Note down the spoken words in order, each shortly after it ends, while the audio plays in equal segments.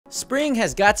Spring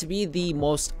has got to be the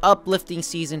most uplifting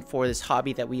season for this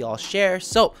hobby that we all share,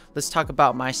 so let's talk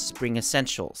about my spring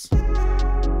essentials.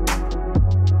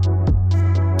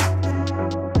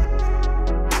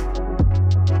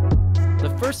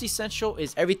 First essential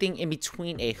is everything in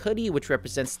between a hoodie, which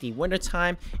represents the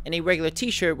wintertime, and a regular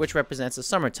t-shirt, which represents the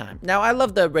summertime. Now, I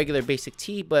love the regular basic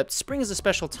tee, but spring is a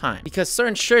special time because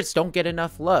certain shirts don't get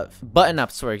enough love.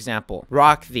 Button-ups, for example.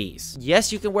 Rock these.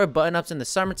 Yes, you can wear button-ups in the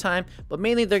summertime, but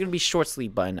mainly they're going to be short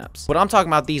sleeve button-ups. But I'm talking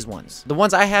about these ones. The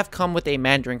ones I have come with a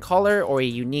mandarin collar or a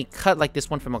unique cut like this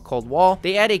one from a cold wall.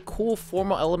 They add a cool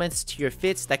formal elements to your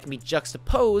fits that can be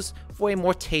juxtaposed for a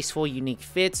more tasteful, unique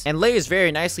fit, and layers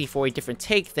very nicely for a different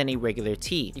take than a regular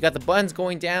tee. You got the buttons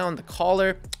going down, the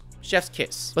collar, chef's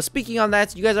kiss. But speaking on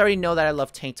that, you guys already know that I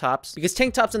love tank tops because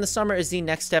tank tops in the summer is the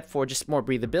next step for just more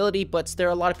breathability, but there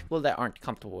are a lot of people that aren't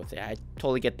comfortable with it. I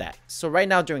totally get that. So right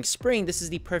now during spring, this is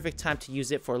the perfect time to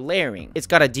use it for layering. It's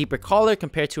got a deeper collar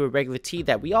compared to a regular tee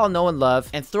that we all know and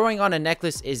love, and throwing on a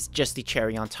necklace is just the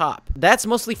cherry on top. That's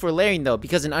mostly for layering though,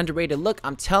 because an underrated look,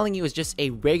 I'm telling you, is just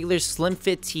a regular slim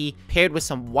fit tee paired with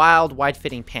some wild wide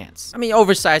fitting pants. I mean,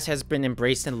 oversized has been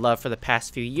embraced and loved for the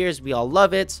past few years. We all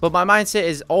love it, but my mindset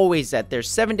is always that there's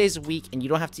 7 days a week and you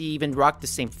don't have to even rock the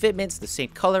same fitments, the same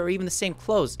color, or even the same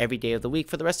clothes every day of the week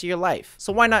for the rest of your life.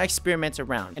 So why not experiment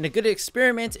around? And a good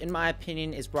experiment, in my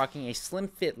opinion, is rocking a slim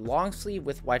fit long sleeve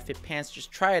with wide fit pants.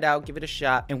 Just try it out, give it a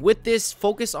shot. And with this,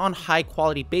 focus on high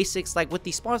quality basics like with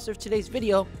the sponsor of today's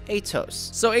video,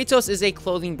 ATOS. So ATOS is a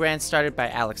clothing brand started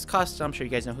by Alex Costa. I'm sure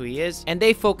you guys know who he is. And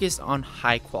they focus on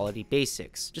high quality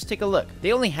basics. Just take a look.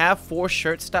 They only have 4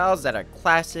 shirt styles that are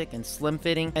classic and slim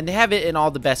fitting, and they have it in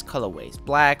all the best colorways: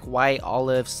 black, white,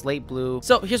 olive, slate blue.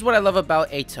 So here's what I love about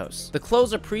ATOS. The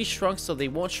clothes are pre-shrunk so they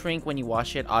won't shrink when you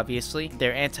wash it, obviously.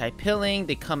 They're anti-pilling,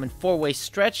 they come in 4-way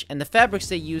stretch, and the fabrics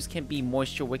they use can be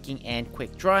moisture wicking and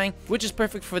quick drying, which is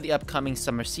perfect for the upcoming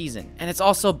summer season. And it's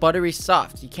also buttery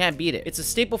soft. You can't beat it. It's a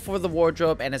staple for the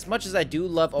wardrobe, and as much as I do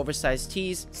love oversized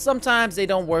tees, sometimes they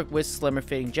don't work with slimmer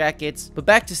fitting jackets. But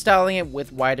back to styling it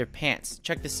with wider pants.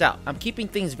 Check this out. I'm keeping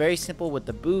things very simple with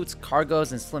the boots,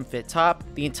 cargos, and slim fit top.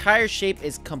 The entire shape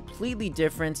is completely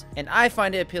different, and I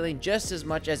find it appealing just as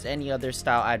much as any other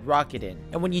style I'd rock it in.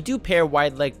 And when you do pair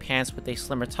wide leg pants with a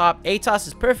slimmer top, ATOS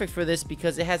is perfect for this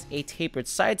because it has a tapered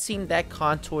side seam that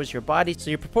contours your body, so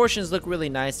your proportions look really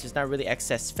nice. There's not really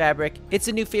excess fabric. It's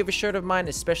a new favorite shirt of mine,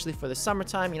 especially for the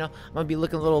summertime. You know, I'm gonna be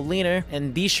looking a little leaner,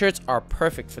 and these shirts are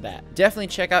perfect for that. Definitely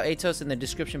check out ATOS in the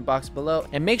description box below,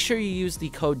 and make sure you use the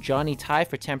code JOHNNYTHAI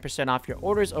for 10% off your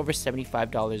orders over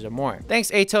 $75 or more.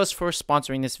 Thanks ATOS for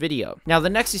sponsoring this video. Now, the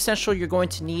next essential you're going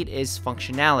to need is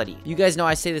functionality. You guys know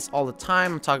I say this all the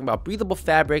time. I'm talking about breathable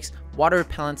fabrics, water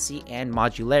repellency, and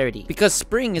modularity. Because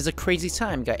spring is a crazy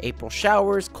time. You got April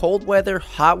showers, cold weather,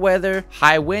 hot weather,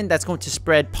 high wind that's going to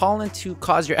spread pollen to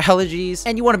cause your allergies,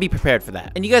 and you want to be prepared for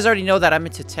that. And you guys already know that I'm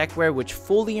into tech wear, which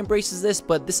fully embraces this,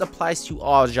 but this applies to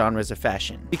all genres of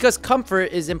fashion because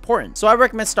comfort is important. So I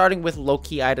recommend starting with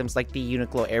low-key items like the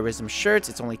Uniqlo Airism shirts.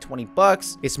 It's only 20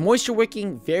 bucks. It's moisture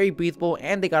wicking, very breathable,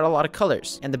 and they got a lot of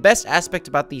colors. And the best aspect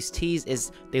about these tees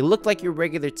is they look like your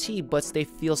regular tee, but they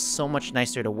feel so much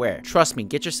nicer to wear. Trust me,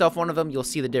 get yourself one of them, you'll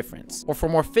see the difference. Or for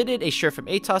more fitted, a shirt from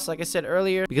ATOS, like I said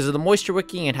earlier, because of the moisture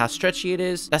wicking and how stretchy it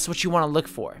is. That's what you want to look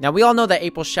for. Now, we all know that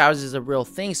April showers is a real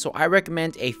thing, so I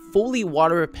recommend a fully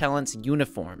water repellent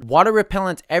uniform. Water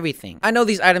repellent everything. I know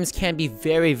these items can be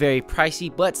very, very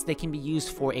pricey, but they can be used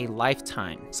for a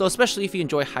lifetime. So especially if you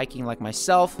enjoy hiking like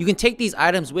myself, you can take these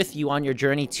items with you on your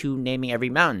journey to naming every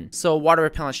mountain. So water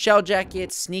repellent shell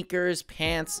jackets, sneakers,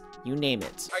 pants, you name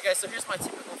it. Alright guys, so here's my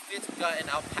typical fit. We got an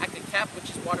alpaca cap, which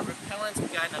is water repellent. We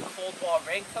got a cold wall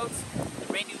raincoats,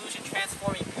 the rain illusion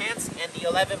transforming pants, and the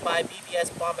 11 by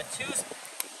BBS Bomba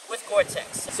 2s with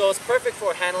Gore-Tex. So it's perfect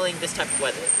for handling this type of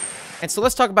weather. And so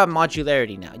let's talk about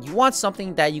modularity now. You want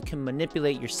something that you can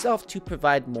manipulate yourself to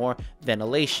provide more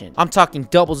ventilation. I'm talking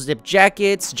double zip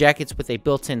jackets, jackets with a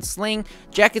built-in sling,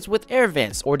 jackets with air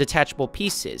vents or detachable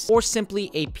pieces, or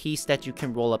simply a piece that you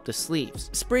can roll up the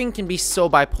sleeves. Spring can be so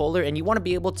bipolar and you want to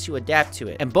be able to adapt to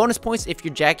it. And bonus points if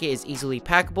your jacket is easily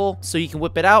packable, so you can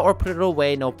whip it out or put it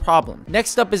away no problem.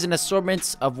 Next up is an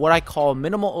assortment of what I call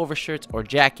minimal overshirts or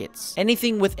jackets.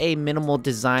 Anything with a minimal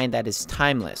design that is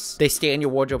timeless. They stay in your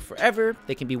wardrobe forever wherever.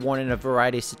 They can be worn in a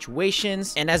variety of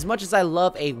situations. And as much as I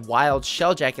love a wild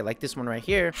shell jacket like this one right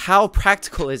here, how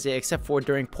practical is it except for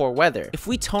during poor weather? If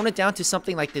we tone it down to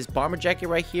something like this bomber jacket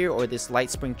right here or this light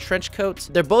spring trench coat,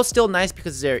 they're both still nice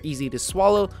because they're easy to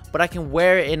swallow, but I can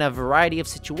wear it in a variety of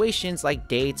situations like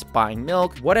dates, buying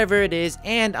milk, whatever it is,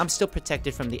 and I'm still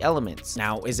protected from the elements.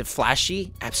 Now, is it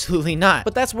flashy? Absolutely not.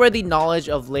 But that's where the knowledge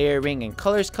of layering and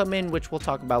colors come in, which we'll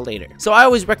talk about later. So I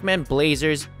always recommend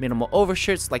blazers, minimal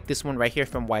overshirts like this one right here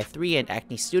from Y3 and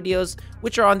Acne Studios,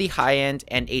 which are on the high end,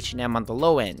 and H&M on the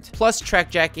low end, plus track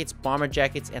jackets, bomber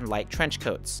jackets, and light trench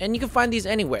coats. And you can find these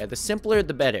anywhere. The simpler,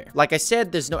 the better. Like I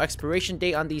said, there's no expiration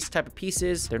date on these type of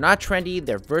pieces. They're not trendy,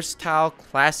 they're versatile,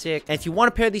 classic, and if you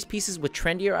want to pair these pieces with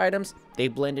trendier items, they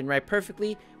blend in right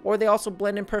perfectly, or they also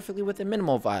blend in perfectly with a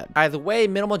minimal vibe. Either way,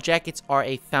 minimal jackets are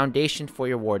a foundation for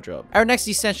your wardrobe. Our next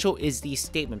essential is the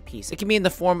statement piece. It can be in the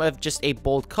form of just a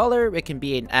bold color, it can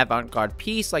be an avant-garde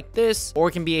piece like this, or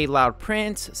it can be a loud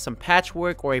print, some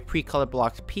patchwork, or a pre-color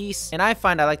blocked piece. And I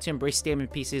find I like to embrace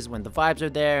statement pieces when the vibes are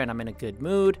there and I'm in a good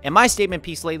mood. And my statement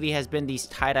piece lately has been these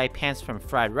tie-dye pants from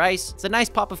Fried Rice. It's a nice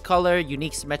pop of color,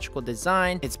 unique symmetrical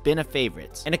design. It's been a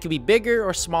favorite. And it could be bigger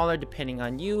or smaller depending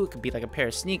on you. It could be like a pair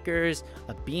of sneakers,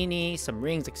 a beanie, some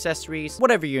rings, accessories,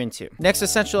 whatever you're into. Next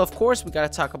essential, of course, we gotta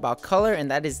talk about color, and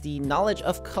that is the knowledge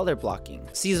of color blocking.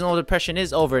 Seasonal depression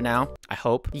is over now, I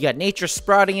hope. You got nature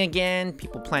sprouting again,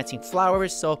 people planting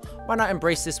flowers, so why not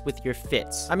embrace this with your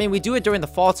fits? I mean, we do it during the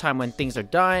fall time when things are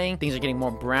dying, things are getting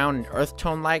more brown and earth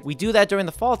tone like. We do that during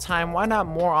the fall time, why not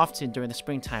more often during the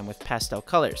springtime with pastel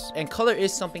colors? And color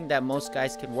is something that most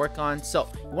guys can work on, so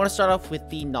you wanna start off with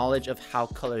the knowledge of how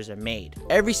colors are made.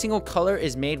 Every single color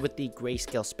is made with the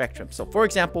grayscale spectrum. So for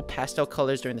example, pastel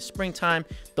colors during the springtime,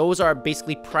 those are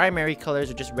basically primary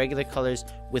colors or just regular colors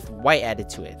with white added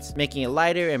to it, making it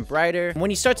lighter and brighter. And when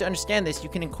you start to understand this, you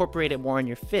can incorporate it more in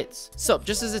your fits. So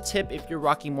just as a tip, if you're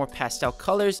rocking more pastel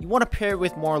colors, you want to pair it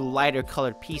with more lighter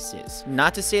colored pieces.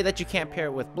 Not to say that you can't pair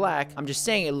it with black, I'm just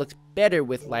saying it looks better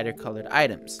with lighter colored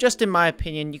items. Just in my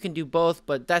opinion, you can do both,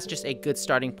 but that's just a good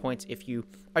starting point if you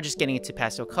are just getting into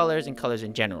pastel colors and colors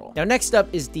in general. Now next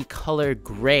up is the color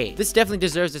gray. This definitely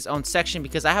deserves its own section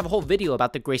because I have a whole video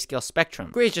about the grayscale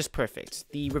spectrum. Gray is just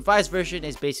perfect. The revised version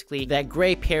is basically that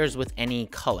gray pairs with any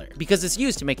color because it's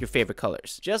used to make your favorite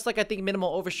colors. Just like I think minimal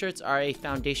overshirts are a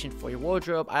foundation for your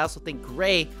wardrobe, I also think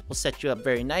gray will set you up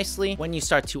very nicely when you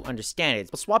start to understand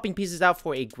it. But swapping pieces out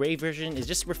for a gray version is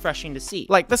just refreshing to see.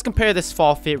 Like, let's compare this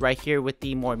fall fit right here with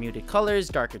the more muted colors,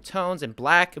 darker tones, and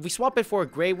black. If we swap it for a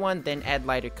gray one, then add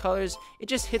lighter colors, it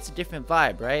just hits a different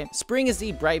vibe, right? Spring is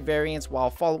the bright variant,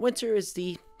 while fall and winter is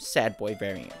the sad boy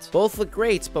variant. Both look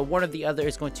great, but one or the other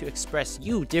is going to express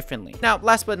you differently. Now,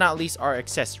 last but not least are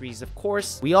accessories, of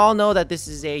course. We all know that this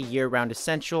is a year-round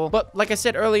essential, but like I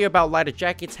said earlier about lighter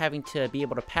jackets having to be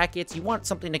able to pack it, you want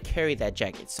something to carry that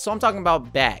jacket. So I'm talking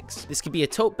about bags. This could be a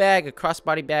tote bag, a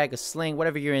crossbody bag, a sling,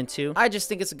 whatever you're into. I just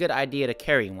think it's a good idea to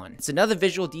carry one. It's another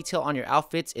visual detail on your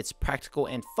outfits. It's practical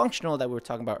and functional that we were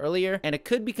talking about earlier, and it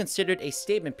could be considered a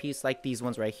statement piece like these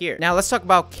ones right here. Now let's talk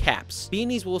about caps.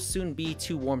 Beanies will soon be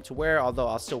too warm to wear, although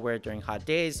I'll still wear it during hot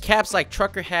days. Caps like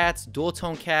trucker hats, dual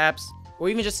tone caps, or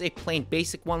even just a plain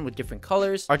basic one with different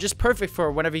colors are just perfect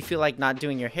for whenever you feel like not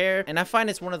doing your hair. And I find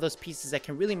it's one of those pieces that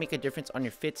can really make a difference on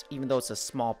your fits, even though it's a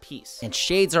small piece. And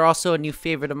shades are also a new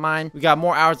favorite of mine. We got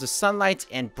more hours of sunlight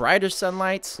and brighter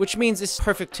sunlight, which means it's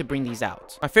perfect to bring these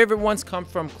out. My favorite ones come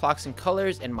from Clocks and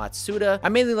Colors and Matsuda. I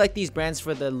mainly like these brands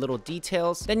for the little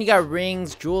details. Then you got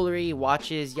rings, jewelry,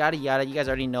 watches, yada yada. You guys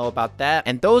already know about that.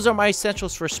 And those are my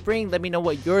essentials for spring. Let me know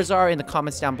what yours are in the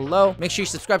comments down below. Make sure you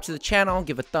subscribe to the channel,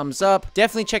 give a thumbs up.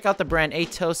 Definitely check out the brand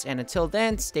Atos, and until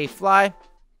then, stay fly.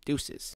 Deuces.